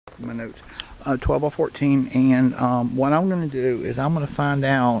in my notes. 12 by 14, and what I'm going to do is I'm going to find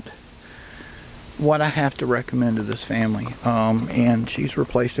out what I have to recommend to this family. And she's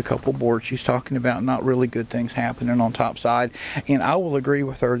replaced a couple boards. She's talking about not really good things happening on top side, and I will agree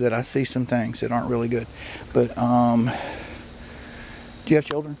with her that I see some things that aren't really good. But do you have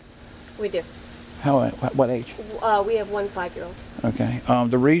children? We do. What age? We have one 5-year-old. Okay.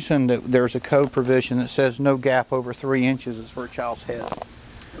 The reason that there's a code provision that says no gap over 3 inches is for a child's head.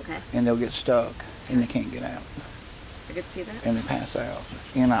 Okay. And they'll get stuck and they can't get out. I could see that. And they pass out.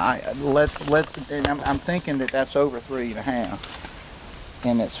 And and I'm thinking that that's over 3.5,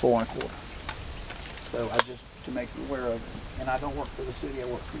 and it's 4 1/4. So I just to make you aware of it. And I don't work for the city, I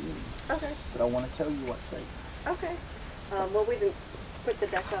work for you. Okay. But I want to tell you what's safe. Okay. Well, we didn't put the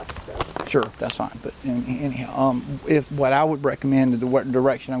deck up, so. Sure, that's fine. But anyhow, if what I would recommend, the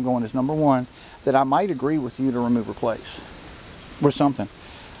direction I'm going is, number one, that I might agree with you to remove replace or something.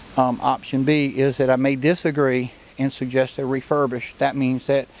 Option B is that I may disagree and suggest a refurbish. That means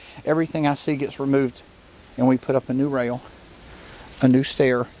that everything I see gets removed and we put up a new rail, a new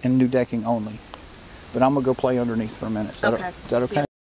stair, and new decking only. But I'm gonna go play underneath for a minute. Is that okay?